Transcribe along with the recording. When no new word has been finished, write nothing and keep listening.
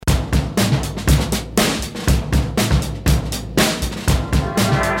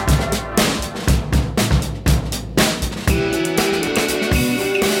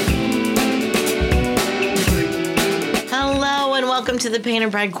to the Painter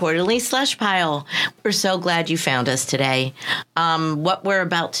Bride Quarterly Slush Pile. We're so glad you found us today. What we're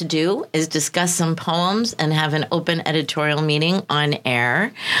about to do is discuss some poems and have an open editorial meeting on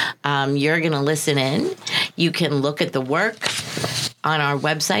air. You're going to listen in. You can look at the work on our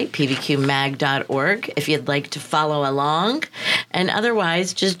website, pbqmag.org, if you'd like to follow along. And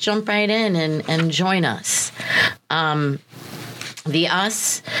otherwise, just jump right in and join us. The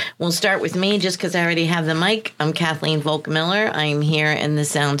us, we'll start with me just because I already have the mic. I'm Kathleen Volk-Miller. I'm here in the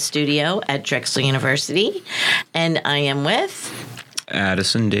sound studio at Drexel University, and I am with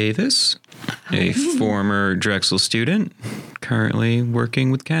Addison Davis, a former Drexel student, currently working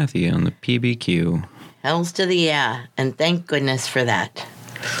with Kathy on the PBQ. Hells to the yeah, and thank goodness for that.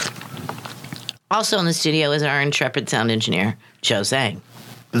 Also in the studio is our intrepid sound engineer, Joe Zhang.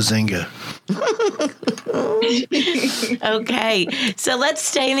 Bazinga. Okay, so let's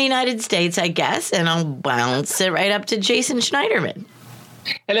stay in the United States, I guess, and I'll bounce it right up to Jason Schneiderman.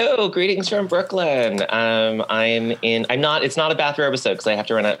 Hello, greetings from Brooklyn. It's not a bathrobe episode because I have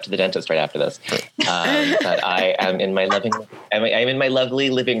to run out to the dentist right after this. But I am in my lovely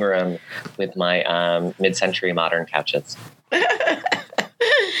living room with my mid-century modern couches.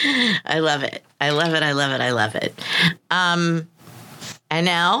 I love it. I love it. I love it. I love it. And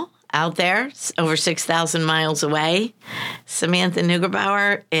now, out there, over 6,000 miles away, Samantha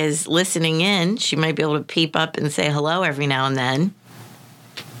Neugebauer is listening in. She might be able to peep up and say hello every now and then.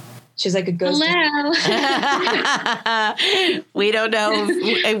 She's like a ghost. Hello. We don't know.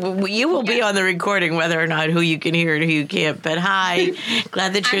 You will be on the recording whether or not who you can hear and who you can't. But hi,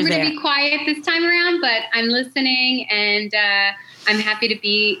 glad that you're there. I'm going to be quiet this time around, but I'm listening and I'm happy to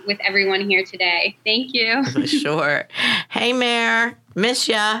be with everyone here today. Thank you. Sure. Hey, Mare. Miss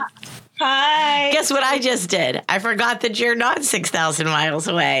ya. Hi. Guess what I just did? I forgot that you're not 6,000 miles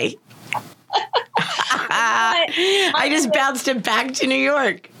away. I just bounced it back to New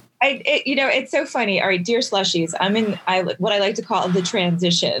York. It's so funny. All right, dear slushies, I'm in what I like to call the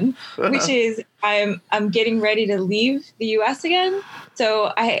transition, which is I'm getting ready to leave the U.S. again.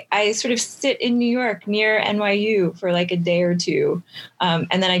 So I sort of sit in New York near NYU for like a day or two, and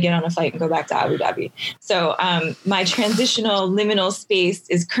then I get on a flight and go back to Abu Dhabi. So my transitional liminal space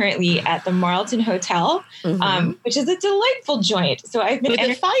is currently at the Marlton Hotel, which is a delightful joint. So I've been with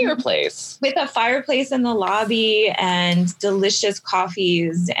a fireplace in the lobby and delicious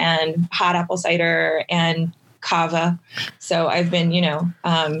coffees and hot apple cider and kava. So I've been,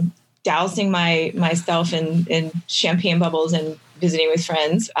 dousing myself in champagne bubbles and visiting with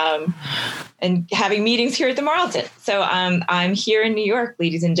friends and having meetings here at the Marlton. So I'm here in New York,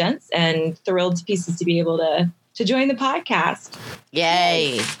 ladies and gents, and thrilled to pieces to be able to join the podcast.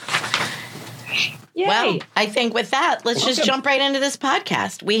 Yay. Yay. Well, I think with that, let's just jump right into this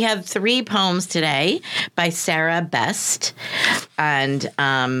podcast. We have 3 poems today by Sarah Best, and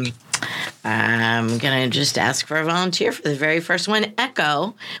I'm going to just ask for a volunteer for the very first one,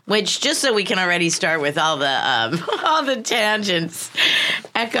 Echo, which, just so we can already start with all the tangents,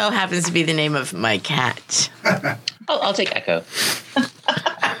 Echo happens to be the name of my cat. I'll take Echo.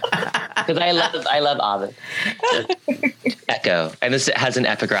 Because I love Ovid. Echo. And this has an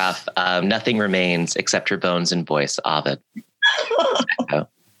epigraph. Nothing remains except her bones and voice, Ovid. Echo.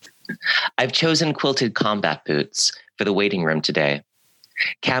 I've chosen quilted combat boots for the waiting room today.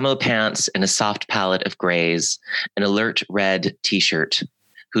 Camo pants and a soft palette of grays, an alert red t-shirt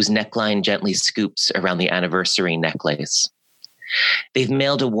whose neckline gently scoops around the anniversary necklace. They've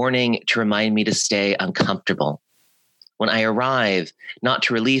mailed a warning to remind me to stay uncomfortable. When I arrive, not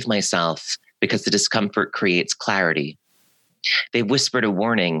to relieve myself because the discomfort creates clarity. They've whispered a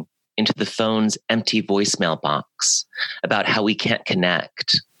warning into the phone's empty voicemail box about how we can't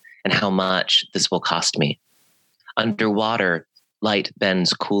connect and how much this will cost me. Underwater, light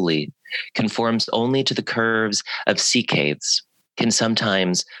bends coolly, conforms only to the curves of sea caves, can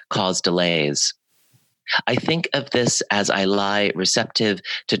sometimes cause delays. I think of this as I lie receptive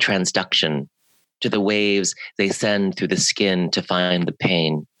to transduction, to the waves they send through the skin to find the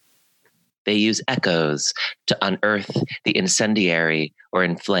pain. They use echoes to unearth the incendiary or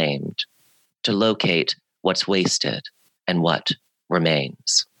inflamed, to locate what's wasted and what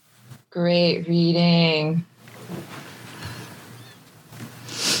remains. Great reading.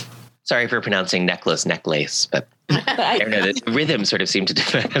 Sorry for pronouncing necklace, but I don't know, the rhythm sort of seemed to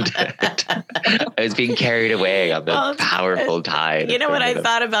defend it. I was being carried away on the powerful tide. You know what I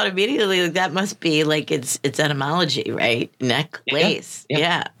thought about immediately? Like, that must be like its etymology, right? Necklace.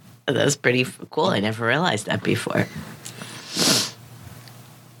 Yeah. That's pretty cool. I never realized that before.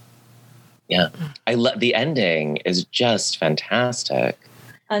 Yeah. I love the ending is just fantastic.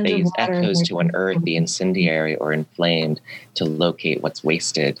 They use Underwater. echoes to unearth the incendiary or inflamed to locate what's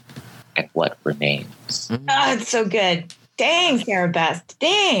wasted and what remains. Oh, it's so good. Dang, Sarah Best.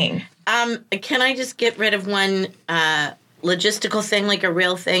 Dang. Can I just get rid of one logistical thing, like a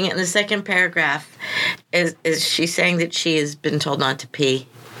real thing? In the second paragraph, is she saying that she has been told not to pee?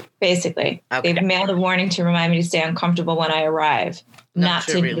 Basically, Okay. they've mailed a warning to remind me to stay uncomfortable when I arrive, not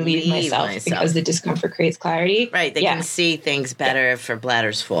to relieve myself because the discomfort creates clarity. Right, they can see things better if her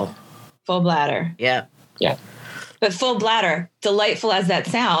bladder's full. Full bladder. Yeah. Yeah. But full bladder, delightful as that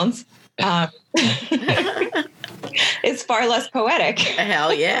sounds, it's far less poetic.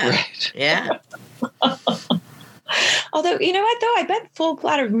 Hell yeah. Right. Yeah. Although, you know what, though? I bet full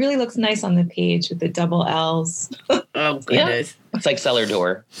bladder really looks nice on the page with the double L's. Oh, goodness. It's like cellar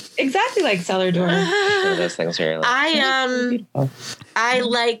door. Exactly like cellar door. One of those things where you're like, I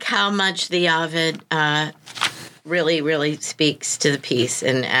like how much the Ovid really, really speaks to the piece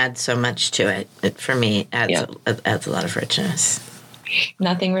and adds so much to it. It for me, adds a lot of richness.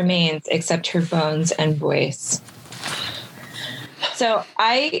 Nothing remains except her bones and voice. So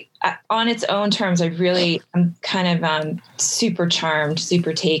I on its own terms, I'm kind of super charmed,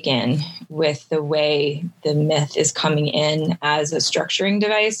 super taken with the way the myth is coming in as a structuring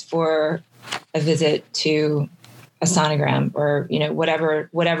device for a visit to a sonogram, or, you know, whatever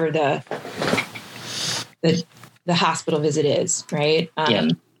the hospital visit is, right?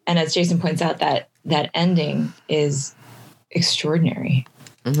 And as Jason points out, that ending is extraordinary.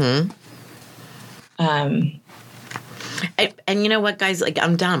 Mm-hmm. And you know what, guys? Like,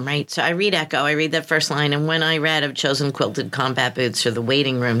 I'm dumb, right? So I read Echo. I read that first line, and when I read "I've chosen quilted combat boots for the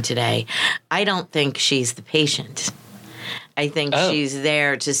waiting room today," I don't think she's the patient. I think she's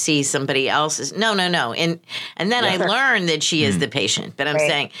there to see somebody else's. No. And then I learned that she is the patient. But I'm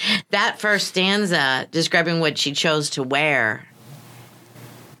saying that first stanza describing what she chose to wear,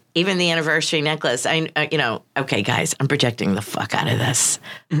 even the anniversary necklace, okay, guys, I'm projecting the fuck out of this.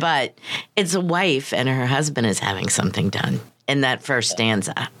 But it's a wife and her husband is having something done in that first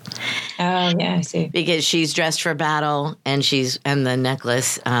stanza. Oh, yeah, I see. Because she's dressed for battle and the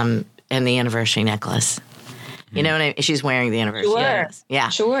necklace and the anniversary necklace. You know what I mean? She's wearing the anniversary necklace. Yeah.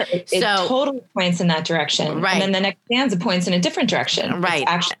 Sure. It totally points in that direction. Right. And then the next stanza points in a different direction. Right.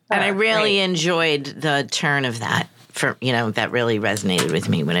 And I really enjoyed the turn of that. That really resonated with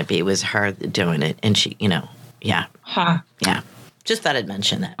me when it was her doing it, and she, yeah. Just thought I'd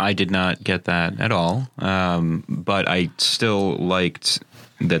mention that. I did not get that at all, but I still liked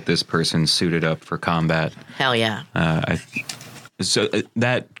that this person suited up for combat. Hell yeah. So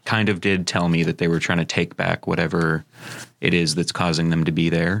that kind of did tell me that they were trying to take back whatever it is that's causing them to be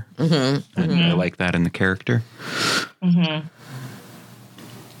there. Mm-hmm. And I like that in the character. Mm-hmm.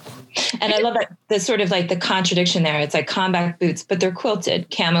 And I love that the sort of like the contradiction there. It's like combat boots, but they're quilted,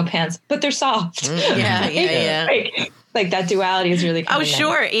 camo pants, but they're soft. Yeah. Like that duality is really coming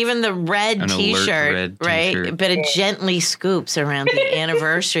sure. Even the red T-shirt, right? T-shirt. But it gently scoops around the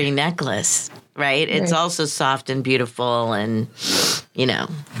anniversary necklace, right? It's also soft and beautiful and,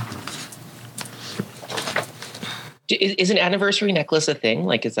 Is an anniversary necklace a thing?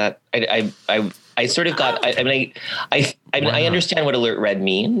 Like, is that I sort of got. I understand what alert red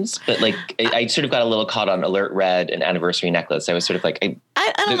means, but like I sort of got a little caught on alert red and anniversary necklace. I was sort of like, I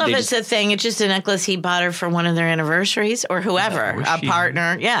don't know if it's a thing. It's just a necklace he bought her for one of their anniversaries, or whoever,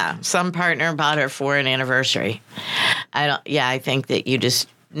 partner. Yeah, some partner bought her for an anniversary. I think that you just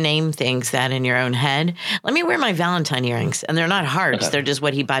name things that in your own head. Let me wear my Valentine earrings, and they're not hearts. Okay. They're just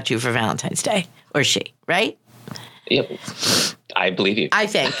what he bought you for Valentine's Day, or she, right? Yep. I believe you. I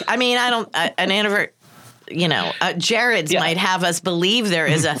think. I mean, I don't. An anniversary. Jared's might have us believe there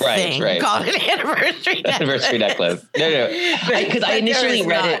is a thing called an anniversary necklace. Anniversary necklace. No. Because I initially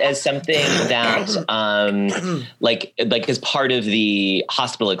read it as something that, like as part of the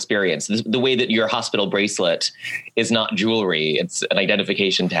hospital experience. The way that your hospital bracelet is not jewelry; it's an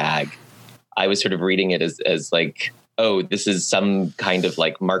identification tag. I was sort of reading it as like, oh, this is some kind of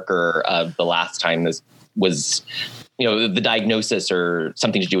like marker of the last time this was, the diagnosis or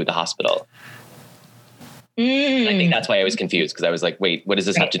something to do with the hospital. I think that's why I was confused, because I was like, wait, what does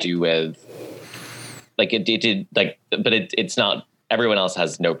this have to do with, like, it did, like, but it's not, everyone else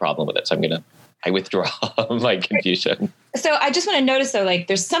has no problem with it. So I withdraw my confusion. So I just want to notice though, like,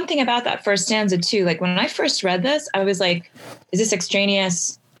 there's something about that first stanza too. Like when I first read this, I was like, is this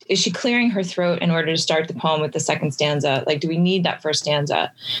extraneous? Is she clearing her throat in order to start the poem with the second stanza? Like, do we need that first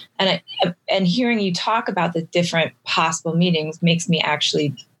stanza? And hearing you talk about the different possible meanings makes me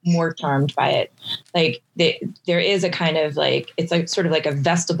actually more charmed by it. Like there is a kind of like, it's like sort of like a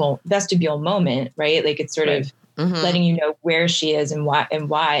vestibule moment, right? Like it's sort of letting you know where she is and why and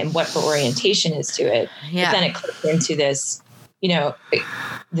what her orientation is to it. Yeah. But then it clicks into this,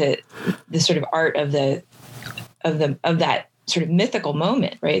 the sort of art of that sort of mythical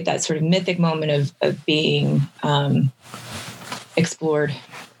moment, right? That sort of mythic moment of being explored,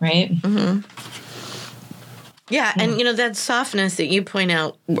 right? Mm-hmm. Yeah, and that softness that you point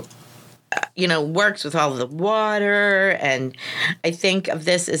out, works with all the water, and I think of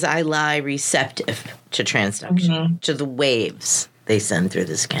this as I lie receptive to transduction, to the waves they send through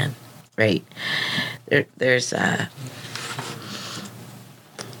the skin, right? There's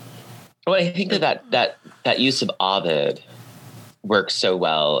Well, I think that use of Ovid works so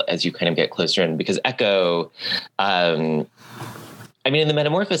well as you kind of get closer in, because Echo, in the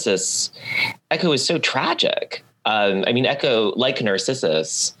Metamorphosis, Echo is so tragic. Echo, like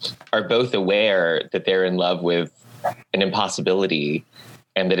Narcissus, are both aware that they're in love with an impossibility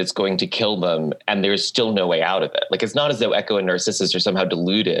and that it's going to kill them, and there's still no way out of it. Like, it's not as though Echo and Narcissus are somehow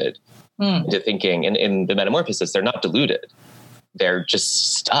deluded into thinking. In the Metamorphosis, they're not deluded. They're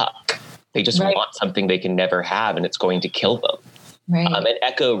just stuck. They just want something they can never have, and it's going to kill them. Right. And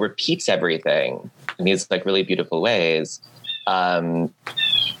Echo repeats everything in these like really beautiful ways. And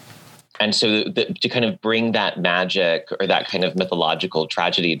so to kind of bring that magic or that kind of mythological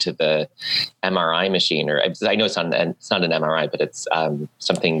tragedy to the MRI machine, or I know it's not an MRI, but it's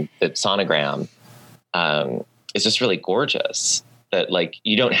something that sonogram is just really gorgeous. That like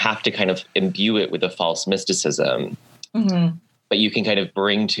you don't have to kind of imbue it with a false mysticism, but you can kind of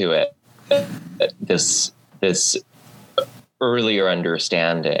bring to it this earlier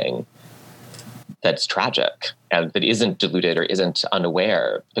understanding that's tragic and that isn't deluded or isn't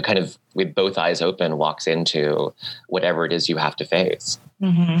unaware, but kind of with both eyes open walks into whatever it is you have to face.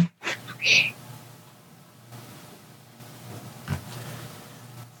 Mm-hmm.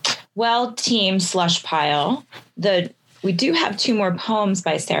 Well, team slush pile, we do have 2 more poems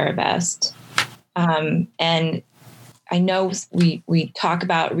by Sarah Best. And I know we talk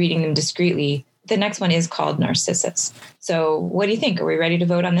about reading them discreetly. The next one is called Narcissus. So what do you think? Are we ready to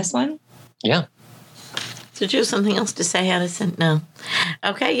vote on this one? Yeah. Did you have something else to say, Addison? No.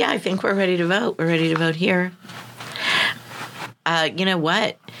 Okay, yeah, I think we're ready to vote. We're ready to vote here. You know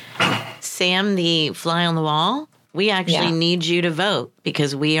what? Sam, the fly on the wall, we actually need you to vote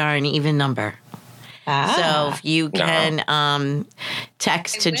because we are an even number. So if you can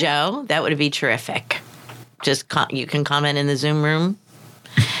text to Joe, that would be terrific. Just you can comment in the Zoom room.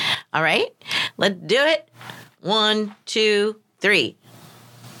 All right, let's do it. 1, 2, 3.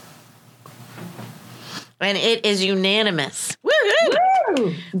 And it is unanimous. Woo-hoo!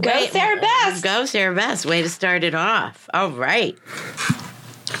 Woo! Go Sarah Best. Go Sarah Best. Way to start it off. All right.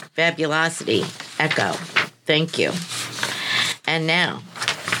 Fabulosity. Echo. Thank you. And now,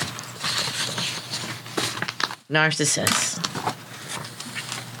 Narcissus.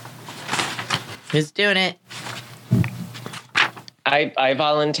 Who's doing it? I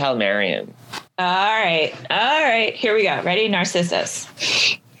volunteer Marion. All right. Here we go. Ready? Narcissus.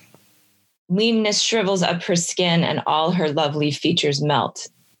 Leanness shrivels up her skin and all her lovely features melt.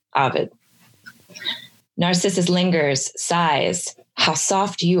 Ovid. Narcissus lingers, sighs. How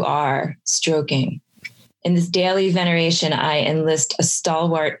soft you are, stroking. In this daily veneration, I enlist a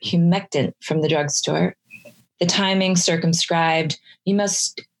stalwart humectant from the drugstore. The timing circumscribed, you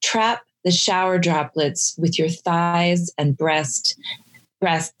must trap the shower droplets with your thighs and breasts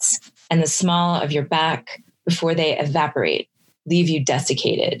and the small of your back before they evaporate, leave you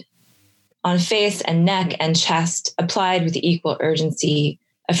desiccated. On face and neck and chest, applied with equal urgency,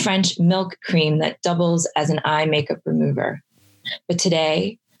 a French milk cream that doubles as an eye makeup remover. But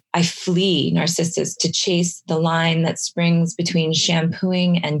today, I flee Narcissus to chase the line that springs between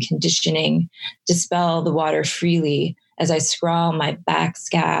shampooing and conditioning, dispel the water freely as I scrawl my back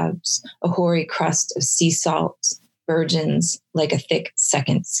scabs, a hoary crust of sea salt, virgins like a thick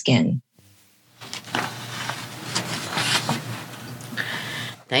second skin.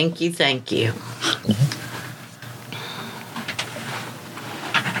 Thank you.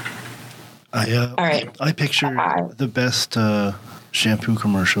 All right. I picture the best shampoo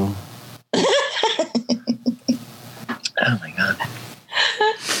commercial. Oh my God.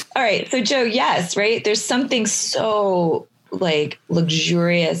 All right. So Joe, yes, right? There's something so like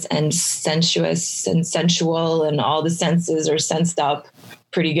luxurious and sensuous and sensual and all the senses are sensed up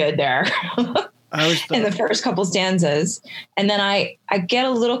pretty good there. In the first couple stanzas. And then I get a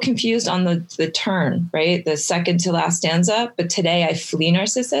little confused on the turn, right? The second to last stanza. But today I flee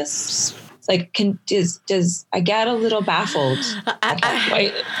Narcissus. Like, does I get a little baffled?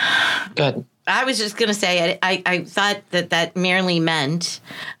 Wait, go ahead. I was just going to say, I thought that merely meant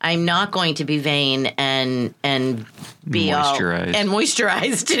I'm not going to be vain and be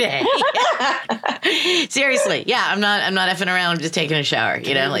moisturized today. Seriously, yeah, I'm not effing around. I'm just taking a shower.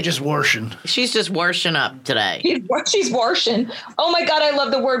 You know, like just washing. She's just washing up today. She's washing. Oh my God, I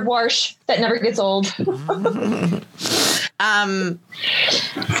love the word wash. That never gets old.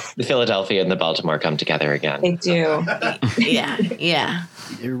 The Philadelphia and the Baltimore come together again. They do. Yeah.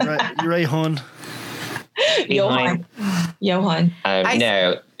 You're right, hon. Johan.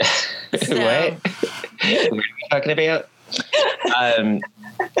 No. So- What? What are we talking about?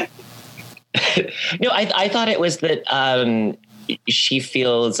 No, I thought it was that she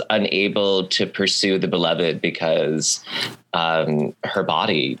feels unable to pursue the beloved because her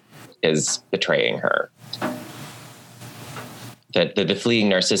body is betraying her. That the fleeing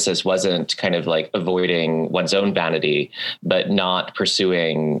Narcissus wasn't kind of like avoiding one's own vanity, but not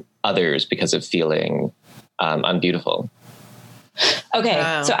pursuing others because of feeling unbeautiful. Okay,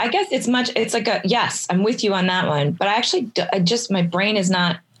 Wow. so I guess it's like a yes, I'm with you on that one. But my brain is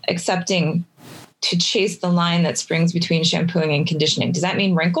not accepting to chase the line that springs between shampooing and conditioning. Does that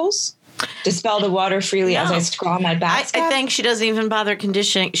mean wrinkles? Dispel the water freely as I scrawl my back? I think she doesn't even bother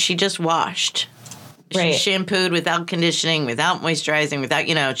conditioning. She just washed. Right. She shampooed without conditioning, without moisturizing,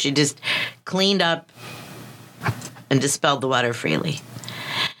 without, she just cleaned up and dispelled the water freely.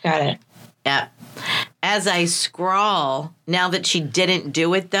 Got it. Yeah. As I scrawl, now that she didn't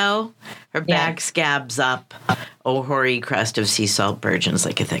do it, though, her back scabs up. Oh, hoary crust of sea salt burgeons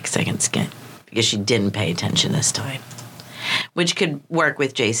like a thick second skin. Because she didn't pay attention this time. Which could work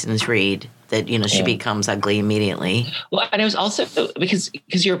with Jason's read, that, she becomes ugly immediately. Well, and it was also because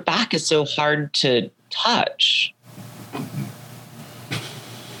your back is so hard to touch.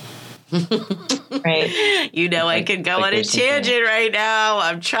 Right. I could go on a tangent right now.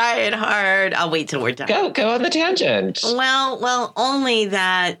 I'm trying hard. I'll wait till we're done. Go on the tangent. Well, only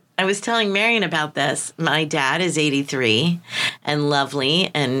that I was telling Marion about this. My dad is 83 and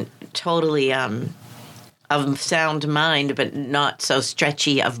lovely and totally of sound mind, but not so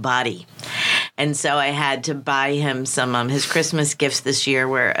stretchy of body. And so I had to buy him some, his Christmas gifts this year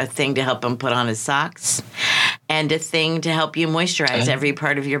were a thing to help him put on his socks and a thing to help you moisturize every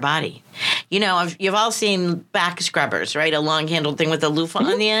part of your body. You've all seen back scrubbers, right? A long-handled thing with a loofah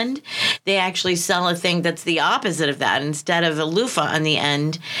on the end. They actually sell a thing that's the opposite of that. Instead of a loofah on the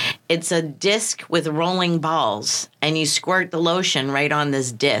end, it's a disc with rolling balls, and you squirt the lotion right on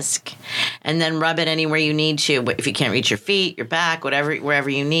this disc, and then rub it anywhere you need to. If you can't reach your feet, your back, wherever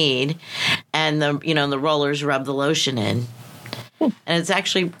you need, and the rollers rub the lotion in, and it's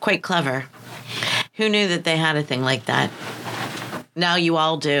actually quite clever. Who knew that they had a thing like that? Now you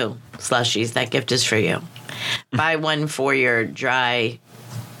all do. Slushies, that gift is for you. Buy one for your dry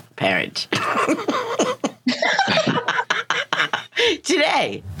parent.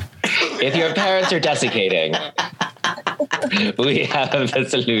 Today. If your parents are desiccating, we have a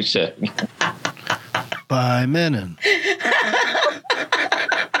solution. By Menon.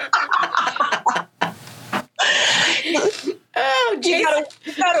 Oh, Jason.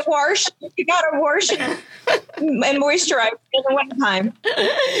 You gotta wash and moisturize in the wintertime.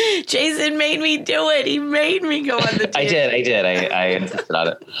 Jason made me do it. He made me go on the tangent. I did. I insisted on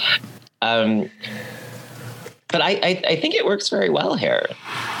it. But I think it works very well here.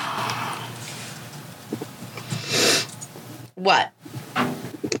 What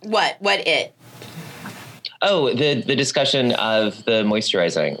it? Oh, the discussion of the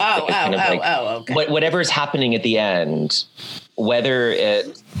moisturizing. Okay. Whatever's happening at the end, whether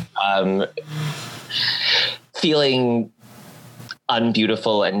it feeling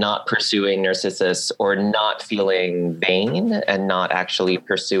unbeautiful and not pursuing Narcissus, or not feeling vain and not actually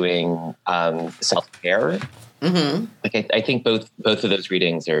pursuing self-care. Mm-hmm. I think both of those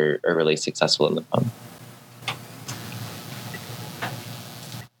readings are really successful in the poem.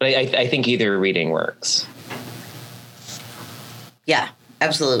 But I think either reading works. Yeah,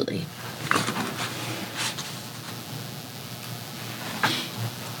 absolutely.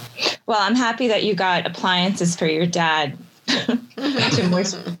 Well, I'm happy that you got appliances for your dad to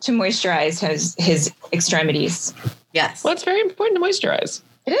moisturize his extremities. Yes. Well, it's very important to moisturize.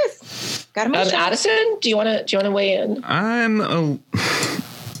 It is. Got to moisturize. Addison, do you want to weigh in? I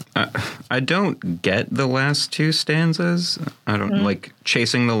don't get the last two stanzas. I don't like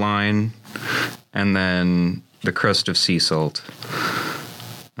chasing the line, and then the crust of sea salt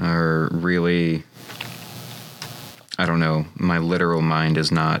are really, I don't know, my literal mind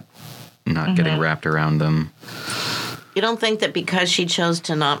is not getting wrapped around them. You don't think that because she chose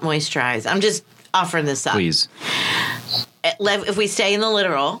to not moisturize, I'm just offering this up. Please. If we stay in the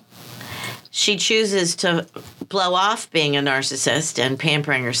literal, she chooses to blow off being a narcissist and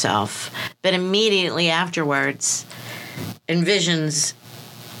pampering herself, but immediately afterwards envisions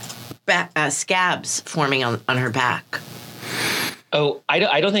scabs forming on her back. Oh,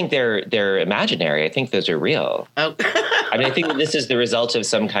 I don't think they're imaginary. I think those are real. Oh. I mean, I think that this is the result of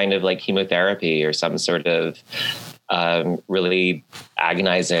some kind of like chemotherapy or some sort of really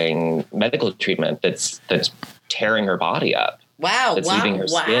agonizing medical treatment that's tearing her body up. Wow. That's leaving her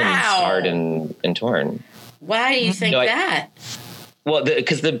skin scarred and torn. Why do you think that? Well,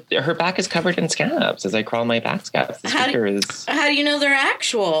 because her back is covered in scabs as I crawl my back scabs. How do you know they're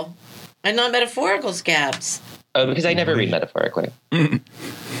actual and not metaphorical scabs? Oh, because I never read metaphorically.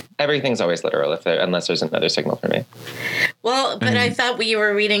 Everything's always literal unless there's another signal for me. Well, but I thought you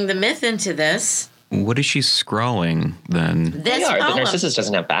were reading the myth into this. What is she scrawling then? This The poem. narcissus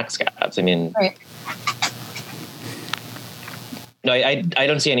doesn't have back scabs. I mean, Right. no, I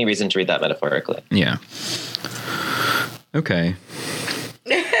don't see any reason to read that metaphorically. Yeah. Okay.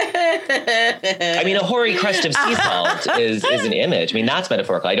 I mean, a hoary crust of sea salt is an image. I mean, that's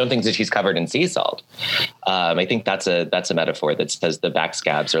metaphorical. I don't think that she's covered in sea salt. I think that's a metaphor that says the back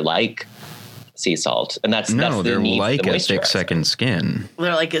scabs are like sea salt, and that's They're like a thick moisturizer. second skin,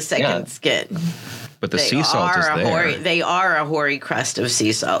 They're like a second skin. but the sea salt is there. They are a hoary crust of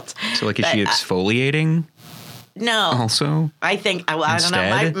sea salt. So, like, is she exfoliating No. also? I think, I don't know.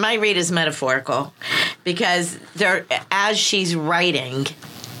 Instead? My read is metaphorical because as she's writing,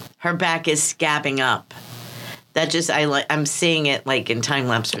 her back is scabbing up. That just, I'm seeing it like in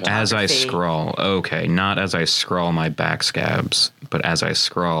time-lapse photography. As I scrawl. Okay, not as I scrawl my back scabs, but as I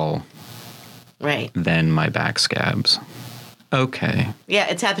scrawl, Right. then my back scabs. Okay. Yeah,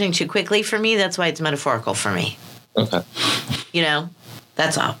 it's happening too quickly for me. That's why it's metaphorical for me. Okay. You know?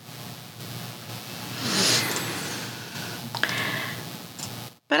 That's all.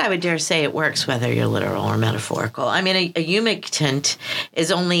 But I would dare say it works whether you're literal or metaphorical. I mean, a humectant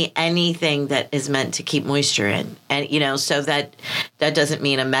is only anything that is meant to keep moisture in. And, you know, so that doesn't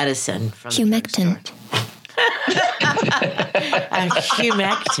mean a medicine. From Humectant. a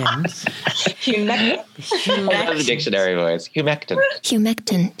humectant. I love the dictionary voice. Humectant.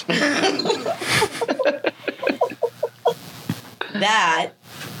 Humectant. That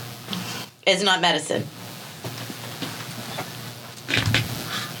is not medicine.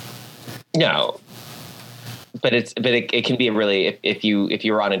 No, but it can be a really if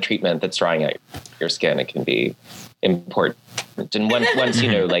you're on a treatment that's drying out your skin, it can be important. And once you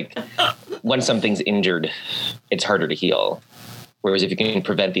know, like once something's injured, it's harder to heal. Whereas if you can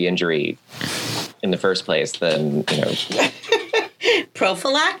prevent the injury in the first place, then you know.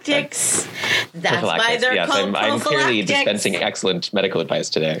 Prophylactics. That's why they're yes, called I'm clearly prophylactics. dispensing excellent medical advice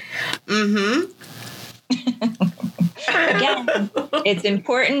today. Mm-hmm. Again, it's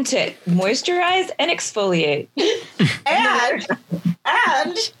important to moisturize and exfoliate.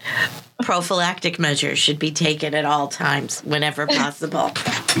 And prophylactic measures should be taken at all times, whenever possible.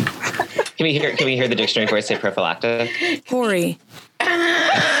 Can we hear the dictionary voice say prophylactic? Hoary.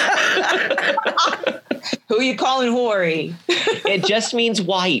 Who you calling hoary? It just means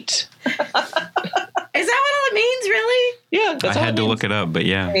white. Is that what it means, really? Yeah, that's I all had it to means. look it up, but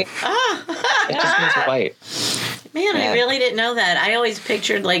yeah. It just means white. Man, Yeah. I really didn't know that. I always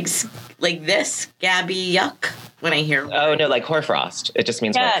pictured like this scabby yuck when I hear. Oh no, like hoarfrost. It just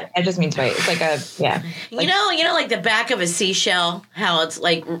means Yeah, white. it just means white. It's like You know, like the back of a seashell, how it's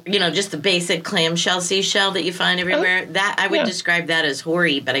like, you know, just the basic clamshell seashell that you find everywhere. That I would describe that as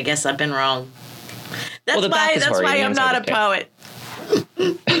hoary, but I guess I've been wrong. That's Well, the back is hoary, why the I'm inside not a is poet.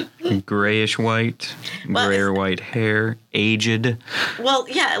 Grayish white, Well, grayer white hair, aged. Well,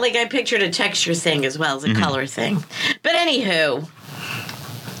 yeah, like I pictured a texture thing as well as a color thing. But anywho,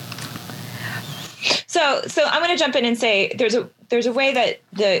 So I'm going to jump in and say there's a way that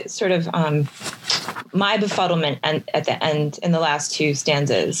the sort of my befuddlement and at the end in the last two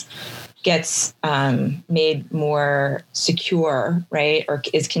stanzas gets made more secure, right, or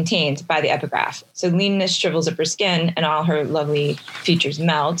is contained by the epigraph. So leanness shrivels up her skin and all her lovely features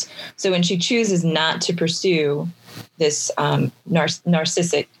melt. So when she chooses not to pursue this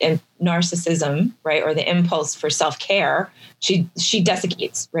narcissism, right, or the impulse for self-care, she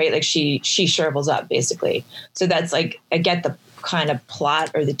desiccates, right? Like she shrivels up basically. So that's like, I get the kind of plot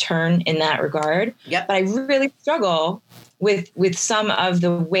or the turn in that regard. Yep. But I really struggle with some of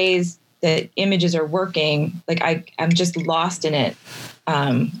the ways that images are working. Like I'm just lost in it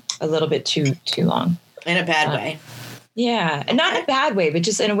a little bit too long. in a bad way. Yeah, and not in a bad way, but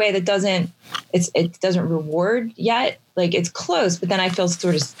just in a way that doesn't reward yet. Like it's close, but then I feel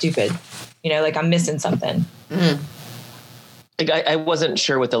sort of stupid. You know, like I'm missing something. Mm. Like, I wasn't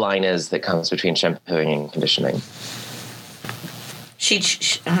sure what the line is that comes between shampooing and conditioning.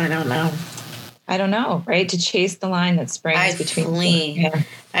 I don't know. I don't know, right? To chase the line that springs between. Flee. Yeah.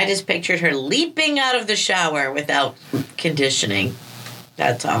 I just pictured her leaping out of the shower without conditioning.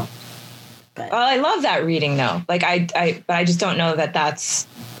 That's all. But Well, I love that reading though. Like but I just don't know that that's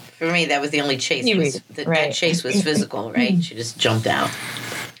for me, that was the only chase. You Was, read it, that right. chase was physical, right? She just jumped out.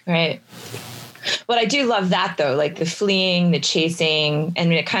 right. But I do love that though, like the fleeing, the chasing,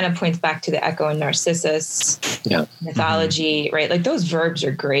 and it kind of points back to the Echo and Narcissus mythology, right? Like those verbs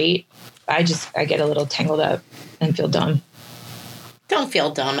are great. I get a little tangled up and feel dumb. Don't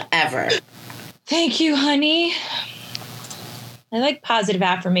feel dumb ever. Thank you, honey. I like positive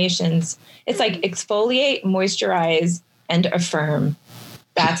affirmations. It's like exfoliate, moisturize, and affirm.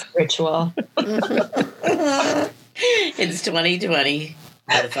 That's ritual. It's 2020.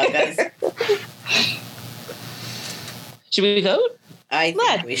 Motherfuckers. Should we vote? I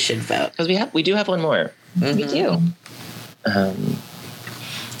think we should vote. Because we do have one more. We do.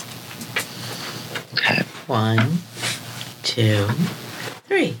 Okay. 1, 2,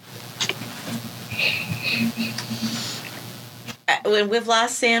 3. We've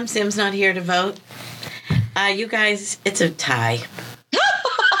lost Sam. Sam's not here to vote. You guys, it's a tie.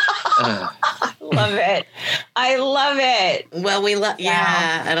 Love it. I love it. Well,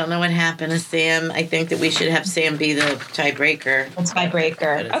 yeah, I don't know what happened to Sam. I think that we should have Sam be the tiebreaker. It's my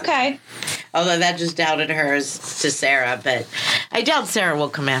breaker. Okay. Although that just doubted hers to Sarah, but I doubt Sarah will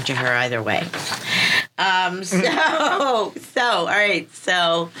come after her either way. So, all right.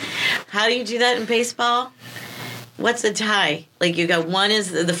 So, how do you do that in baseball? What's a tie? Like you go, one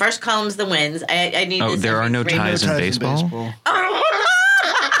is the first column's the wins. I need. Oh, there are no ties in baseball?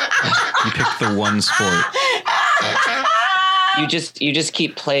 You picked the one sport. You just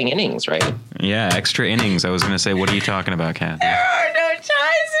keep playing innings, right? Yeah, extra innings. I was going to say, what are you talking about, Kat? There are no ties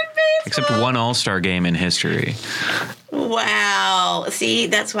in baseball. Except one All-Star game in history. Wow. See,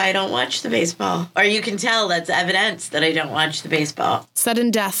 that's why I don't watch the baseball. Or you can tell that's evidence that I don't watch the baseball.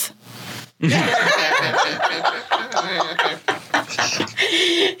 Sudden death.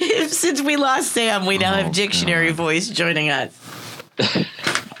 Since we lost Sam, we now have Dictionary Voice joining us.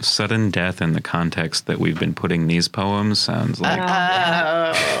 Sudden death in the context that we've been putting these poems sounds like...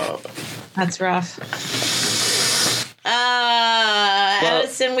 That's rough.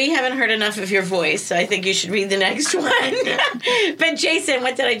 Allison, we haven't heard enough of your voice, so I think you should read the next one. But Jason,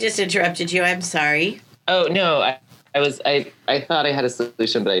 what did I just interrupted you? I'm sorry. Oh no, I thought I had a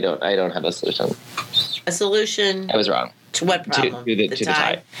solution, but I don't have a solution. A solution? I was wrong. To what problem? To the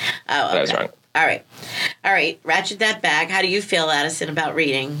tie. Oh, okay. But I was wrong. All right. Ratchet that back. How do you feel, Addison, about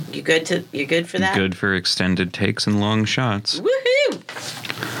reading? You good for that? Good for extended takes and long shots.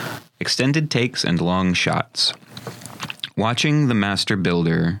 Woohoo! Extended takes and long shots. Watching The Master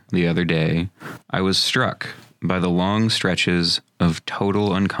Builder the other day, I was struck by the long stretches of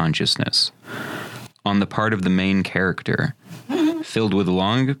total unconsciousness on the part of the main character, filled with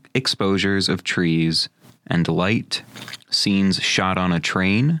long exposures of trees and light scenes shot on a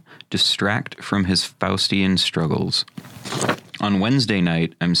train distract from his Faustian struggles. On Wednesday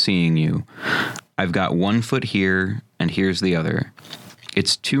night, I'm seeing you. I've got one foot here, and here's the other.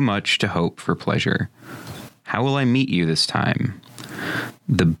 It's too much to hope for pleasure. How will I meet you this time?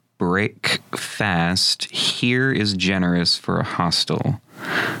 The break fast here is generous for a hostel.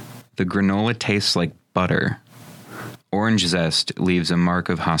 The granola tastes like butter. Orange zest leaves a mark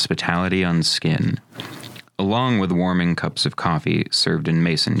of hospitality on skin, along with warming cups of coffee served in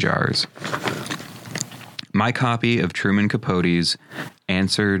mason jars. My copy of Truman Capote's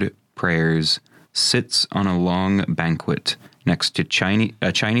Answered Prayers sits on a long banquet next to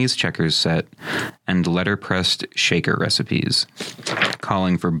a Chinese checkers set and letterpressed shaker recipes,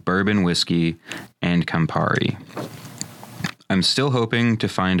 calling for bourbon whiskey and Campari. I'm still hoping to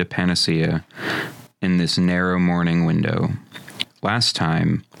find a panacea in this narrow morning window. Last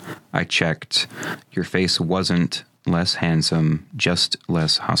time I checked, your face wasn't less handsome, just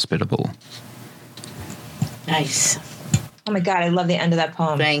less hospitable. Nice. Oh my God, I love the end of that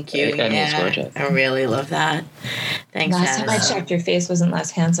poem. Thank you. It's gorgeous. I really love that. Thanks, Last time I checked, your face wasn't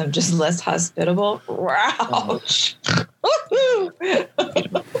less handsome, just less hospitable. Ouch.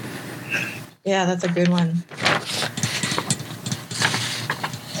 Yeah, that's a good one.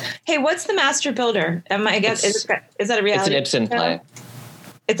 Hey, what's The Master Builder? I guess is that a reality? It's an Ibsen play.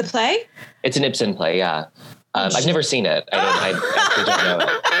 It's a play? It's an Ibsen play, yeah. I've never seen it. I actually don't know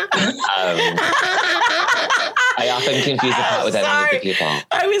it. I often confuse the plot with Enemy of the People.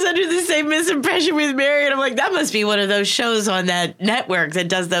 I was under the same misimpression with Mary, and I'm like, that must be one of those shows on that network that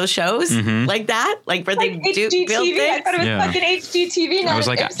does those shows like that, like where they do build HGTV. I things. thought it was fucking HGTV. I was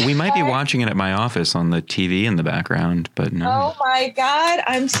like, we might be watching it at my office on the TV in the background, but no. Oh my God,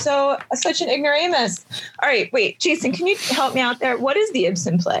 I'm such an ignoramus. All right, wait, Jason, can you help me out there? What is the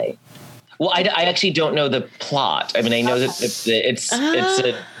Ibsen play? Well, I actually don't know the plot. I mean, I know that it's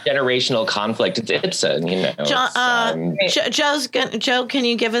a generational conflict. It's Ibsen, you know. Joe, can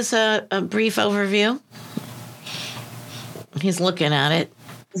you give us a brief overview? He's looking at it.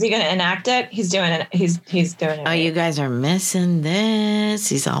 Is he going to enact it? He's doing it. He's doing it. Oh, you guys are missing this.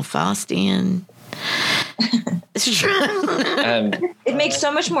 He's all Faustian. It makes so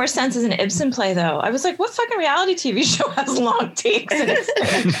much more sense as an Ibsen play, though. I was like, what fucking reality TV show has long takes and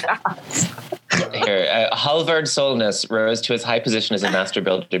it's shots? Here, Halvard Solness rose to his high position as a master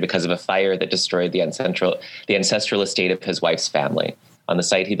builder because of a fire that destroyed the ancestral estate of his wife's family. On the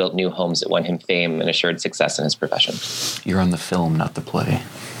site, he built new homes that won him fame and assured success in his profession. You're on the film, not the play.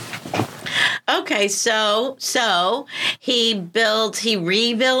 Okay, so he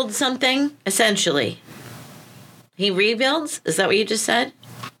rebuilds something, essentially. He rebuilds? Is that what you just said?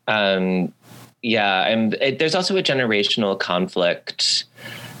 Yeah, and there's also a generational conflict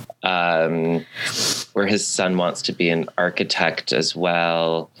where his son wants to be an architect as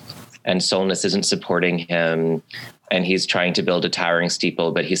well, and Solness isn't supporting him, and he's trying to build a towering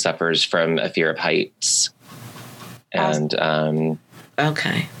steeple, but he suffers from a fear of heights. And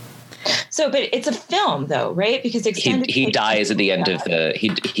okay. So, but it's a film, though, right? Because he dies at the end of the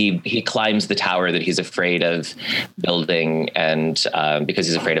he climbs the tower that he's afraid of building, and because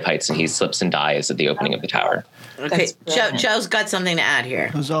he's afraid of heights, and he slips and dies at the opening of the tower. Okay, Joe's got something to add here.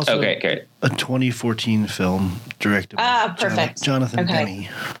 It was also great. a 2014 film directed by perfect. Jonathan Demme.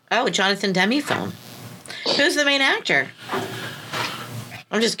 Oh, a Jonathan Demme film. Who's the main actor?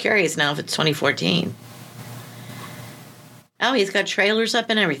 I'm just curious now if it's 2014. Oh, he's got trailers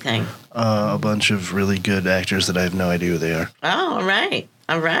up and everything. A bunch of really good actors that I have no idea who they are. Oh, all right.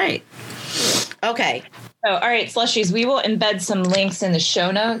 Okay. Oh, all right, slushies. We will embed some links in the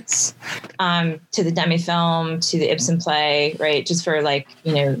show notes to the Demme film, to the Ibsen play, right? Just for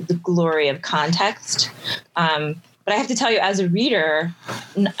the glory of context. But I have to tell you, as a reader,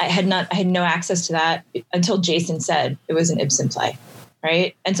 I had no access to that until Jason said it was an Ibsen play,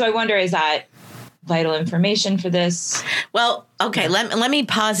 right? And so I wonder, is that vital information for this? Well, okay, let me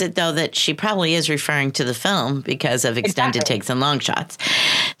posit, though, that she probably is referring to the film because of extended takes and long shots.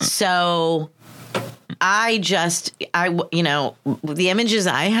 So the images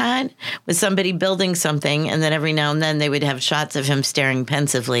I had was somebody building something, and then every now and then they would have shots of him staring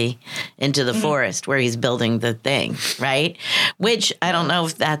pensively into the forest where he's building the thing, right? Which I don't know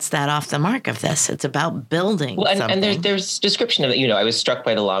if that's that off the mark of this. It's about building something. And there's description of it. I was struck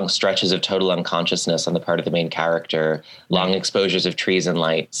by the long stretches of total unconsciousness on the part of the main character, long exposures of trees and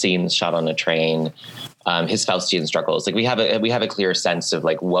light, scenes shot on a train. His Faustian struggles. We have a clear sense of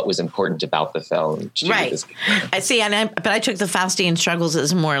what was important about the film. Right. I see. But I took the Faustian struggles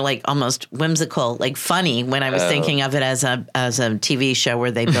as more almost whimsical, funny when I was thinking of it as a TV show where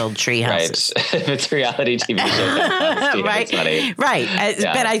they build tree houses. Right. If it's a reality TV show, right. It's funny. Right.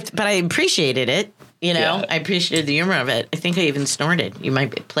 But I appreciated it. I appreciated the humor of it. I think I even snorted. You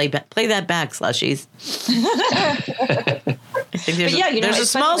might play that back, slushies. I think there's a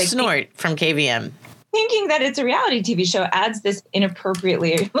small snort from KVM. Thinking that it's a reality TV show adds this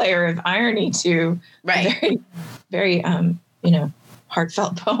inappropriately layer of irony to a very, very,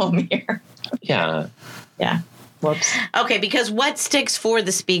 heartfelt poem here. Yeah. Yeah. Whoops. Okay, because what sticks for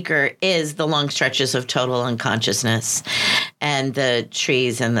the speaker is the long stretches of total unconsciousness, and the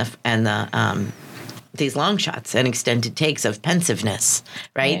trees and the these long shots and extended takes of pensiveness,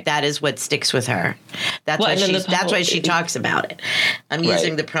 right? That is what sticks with her. That's why she talks about it. I'm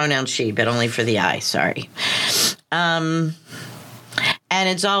using the pronoun she, but only for the I, sorry. And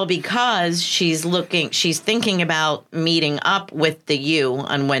it's all because she's thinking about meeting up with the you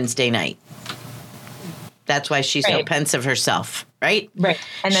on Wednesday night. That's why she's so pensive herself, right? Right.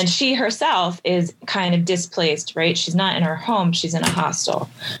 And then she herself is kind of displaced, right? She's not in her home. She's in a hostel,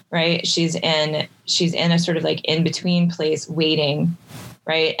 right? She's in a sort of in-between place waiting,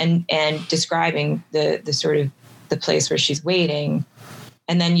 right? And describing the sort of the place where she's waiting.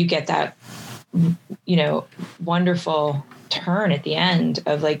 And then you get that, wonderful turn at the end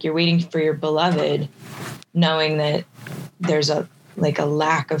of you're waiting for your beloved, knowing that there's a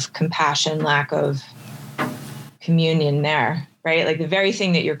lack of compassion, lack of communion there, right? The very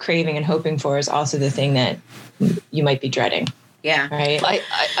thing that you're craving and hoping for is also the thing that you might be dreading, Yeah. Right.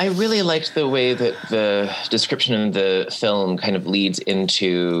 I really liked the way that the description in the film kind of leads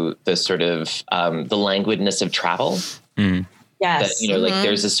into the sort of the languidness of travel. Yes. That, like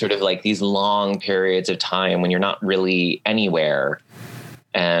there's this sort of like these long periods of time when you're not really anywhere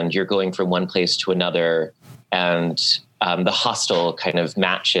and you're going from one place to another, and the hostel kind of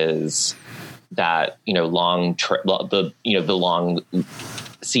matches that, long, the long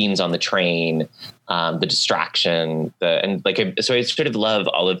scenes on the train, the distraction, so I sort of love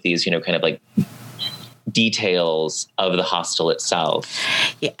all of these, kind of like details of the hostel itself,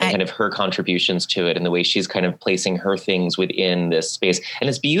 and kind of her contributions to it, and the way she's kind of placing her things within this space. And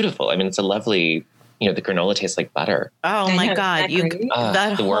it's beautiful. I mean, it's a lovely, the granola tastes like butter. Oh my God.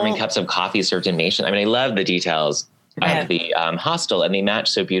 The warming cups of coffee served in Mason. I mean, I love the details of the hostel, and they match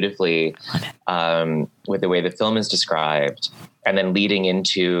so beautifully with the way the film is described, and then leading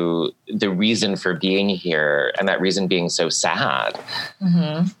into the reason for being here, and that reason being so sad,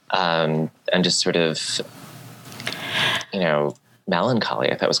 and just sort of,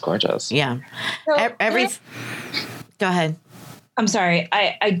 melancholy. I thought was gorgeous. Yeah. So, Go ahead. I'm sorry.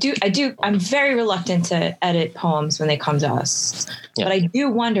 I'm very reluctant to edit poems when they come to us, but I do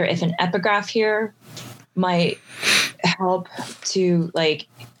wonder if an epigraph here might help to like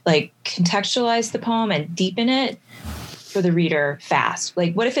contextualize the poem and deepen it for the reader fast.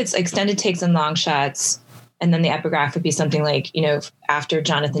 Like, what if it's extended takes and long shots, and then the epigraph would be something like, after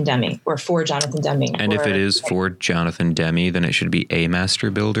Jonathan Demme or for Jonathan Demme. And if it is for Jonathan Demme, then it should be a master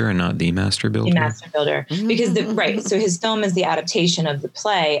builder and not the master builder. The master builder. Because so his film is the adaptation of the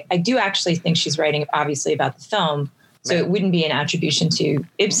play. I do actually think she's writing obviously about the film. So it wouldn't be an attribution to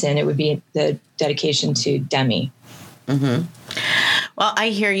Ibsen. It would be the dedication to Demme. Mm-hmm. Well, I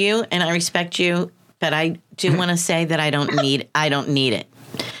hear you and I respect you, but I do want to say that I don't need it.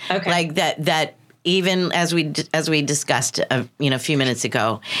 Okay. Like that even as we discussed a few minutes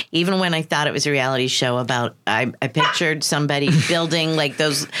ago, even when I thought it was a reality show about, I pictured somebody building like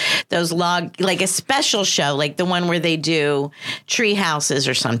those log, like a special show, like the one where they do tree houses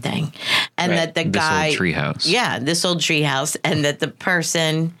or something, and that the guy, this old tree house, this old tree house, and that the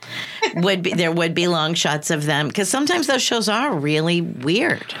person there would be long shots of them, because sometimes those shows are really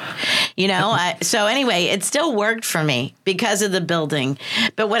weird, so anyway, it still worked for me because of the building.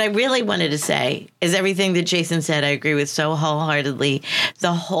 But what I really wanted to say is everything that Jason said, I agree with so wholeheartedly.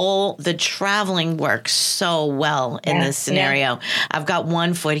 The traveling works so well in this scenario. I've got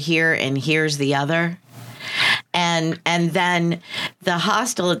one foot here and here's the other. And then the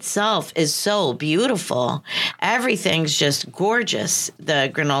hostel itself is so beautiful. Everything's just gorgeous.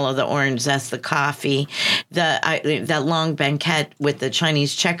 The granola, the orange zest, the coffee, that long banquette with the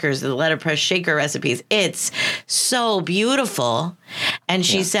Chinese checkers, the letterpress shaker recipes. It's so beautiful. And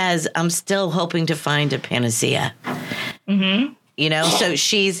she says, I'm still hoping to find a panacea. Mm-hmm. So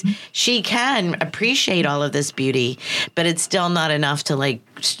she can appreciate all of this beauty, but it's still not enough to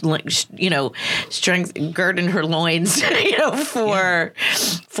girden her loins, for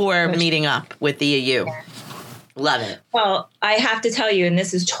meeting up with the EU. Love it. Well, I have to tell you, and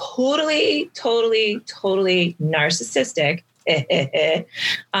this is totally, totally, totally narcissistic. But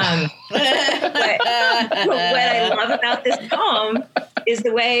what I love about this poem is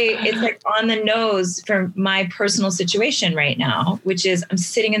the way it's like on the nose for my personal situation right now, which is I'm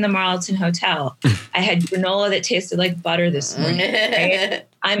sitting in the Marlton Hotel. I had granola that tasted like butter this morning. Right?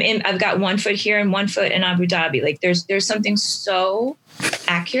 I've got one foot here and one foot in Abu Dhabi. Like there's something so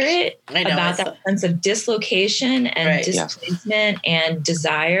accurate about that sense of dislocation and displacement and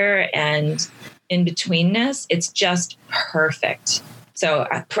desire and in-betweenness. It's just perfect. So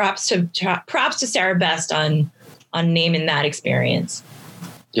props to Sarah Best on naming that experience.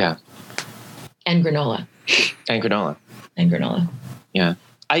 Yeah. And granola. Yeah.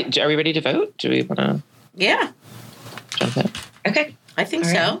 Are we ready to vote? Do we want to? Yeah. Jump in? Okay. I think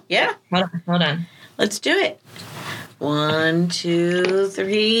so. Yeah. Hold on. Let's do it. 1, 2,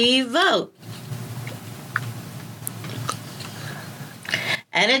 3, vote.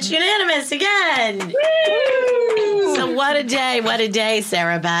 And it's unanimous again. Woo! So what a day,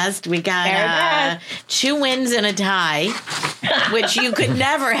 Sarah Best. We got 2 wins and a tie, which you could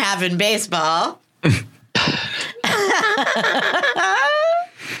never have in baseball.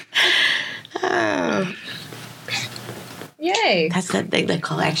 Yay. That's that thing they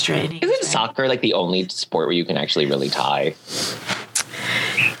call extra innings. Isn't soccer like the only sport where you can actually really tie?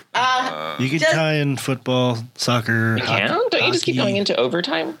 You can tie in football, soccer. You can? Don't you just keep going into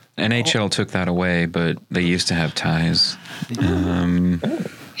overtime? NHL took that away, but they used to have ties.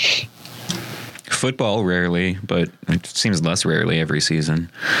 Football rarely, but it seems less rarely every season.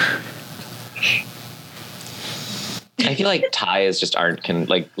 I feel like ties just aren't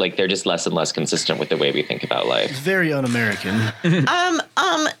like they're just less and less consistent with the way we think about life. It's very un-American.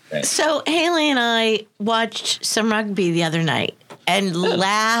 So Haley and I watched some rugby the other night and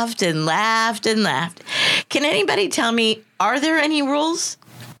laughed and laughed and laughed. Can anybody tell me, are there any rules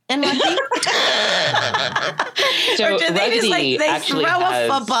in rugby? So or do they just rugby they actually throw has-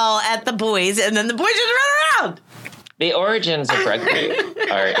 a football at the boys and then the boys just run around? The origins of rugby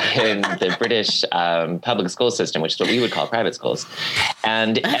are in the British public school system, which is what we would call private schools.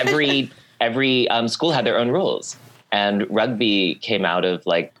 And every school had their own rules. And rugby came out of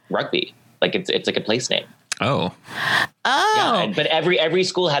like rugby, like it's like a place name. Oh, Yeah, but every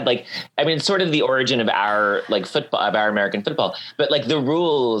school had it's sort of the origin of our football, of our American football. But like the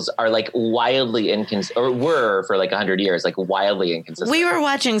rules are like wildly inconsistent, or were for like 100 years, like wildly inconsistent. We were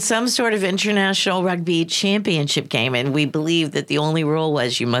watching some sort of international rugby championship game, and we believed that the only rule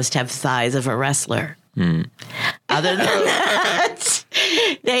was you must have thighs of a wrestler. Other than that,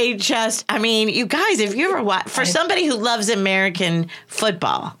 they just, you guys, if you ever watch, for somebody who loves American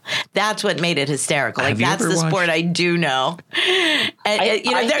football, that's what made it hysterical. Like, Have you that's ever the sport watched- I do know. And, I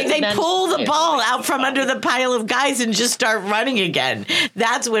think they men's- pull the yeah. ball out from under the pile of guys and just start running again.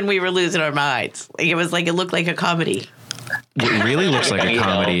 That's when we were losing our minds. Like, it looked like a comedy. what really looks like a Benny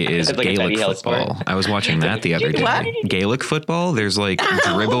comedy Hill. is It's like a Benny Gaelic Hill football. sport. I was watching that the other day. What? Gaelic football, there's like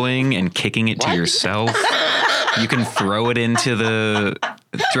dribbling and kicking it to yourself. You can throw it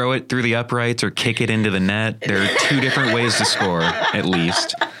through the uprights or kick it into the net. There are 2 different ways to score, at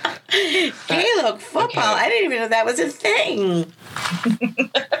least. Gaelic football. I didn't even know that was a thing.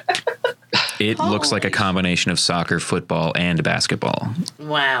 It looks like a combination of soccer, football, and basketball.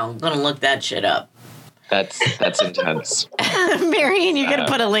 Wow. I'm going to look that shit up. That's intense. Marion, you're going to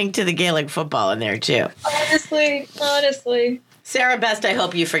put a link to the Gaelic football in there, too. Honestly. Sarah Best, I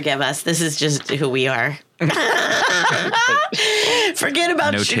hope you forgive us. This is just who we are. Forget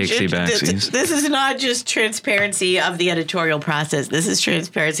about No takesy backsies. This is not just transparency of the editorial process. This is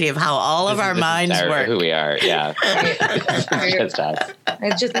transparency of how all of our minds This is work. who we are. Yeah. Just us.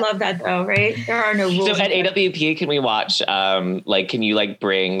 I just love that though, right? There are no rules. So at AWP, can we watch, can you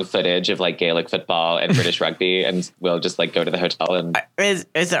bring footage of Gaelic football and British rugby, and we'll just go to the hotel and.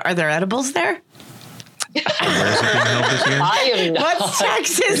 Are there edibles there? Where is it being held this year? I am not What's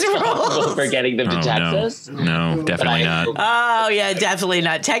Texas responsible rules? for getting them to Oh, Texas. No, definitely not. Oh, yeah, definitely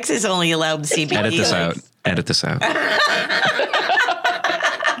not. Texas only allowed CBD. Edit this out. Edit this out.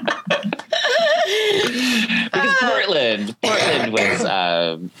 Because Portland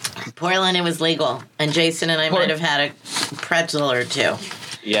was. Portland, it was legal. And Jason and I might have had a pretzel or two.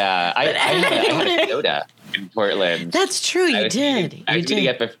 Yeah, I had a soda in Portland. That's true. You did. I was meeting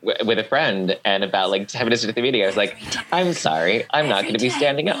up with a friend, and about 10 minutes into the meeting, I was like, "I'm sorry, I'm not going to be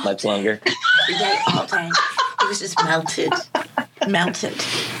standing up much longer." Every day, all day. It was just melted.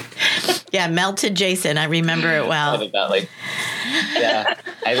 Yeah, melted Jason. I remember it I well. have about I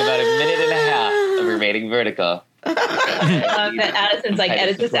have about a minute and a half of remaining vertical. That Addison's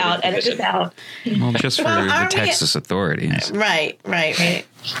edit this out, edit this out. Well, just for Well, the are we- Texas authorities. Right. It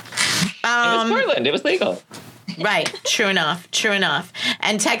was Portland. It was legal. Right. True enough.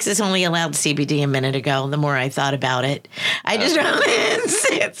 And Texas only allowed CBD a minute ago. The more I thought about it, I just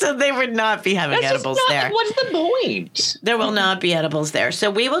so they would not be having That's edibles just not, there. what's the point? There will not be edibles there. So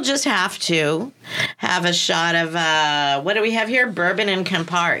we will just have to have a shot of what do we have here? Bourbon and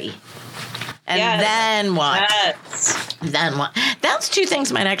Campari. And Yes. then what? Yes. Then what? Those 2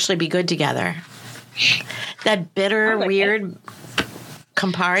 things might actually be good together. That bitter, like weird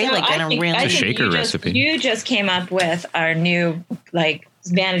Campari, So I in a think- really I think shaker you recipe. You just came up with our new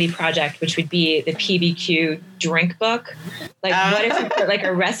vanity project, which would be the PBQ drink book. What if we put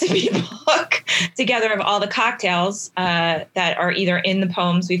a recipe book together of all the cocktails that are either in the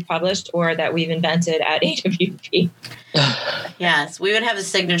poems we've published or that we've invented at AWP? Yes, we would have a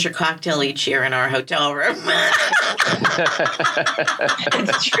signature cocktail each year in our hotel room.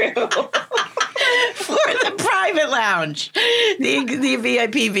 It's true. For the private lounge, the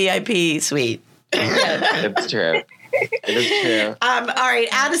VIP suite. It's true. It is true. All right,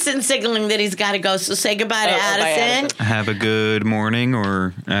 Addison's signaling that he's got to go, so say goodbye to Bye, Addison. Addison. Have a good morning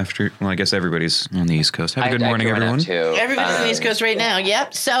or after. Well, I guess everybody's on the East Coast. Have a good morning, I everyone. Everybody's on the East Coast right now.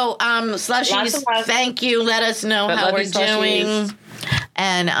 Yep. So, Lots slushies, of love. thank you. Let us know But how love we're you, slushies. doing.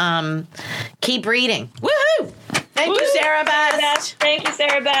 And keep reading. Woohoo! Thank you, Sarah Best. Thank you,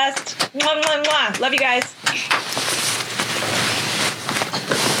 Sarah Best. Mwah, mwah, mwah. Love you guys.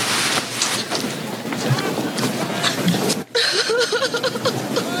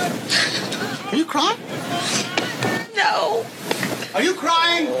 Are you crying? No. Are you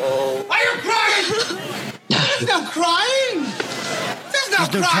crying? Are you crying? Please don't cry.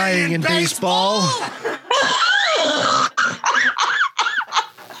 tying in baseball.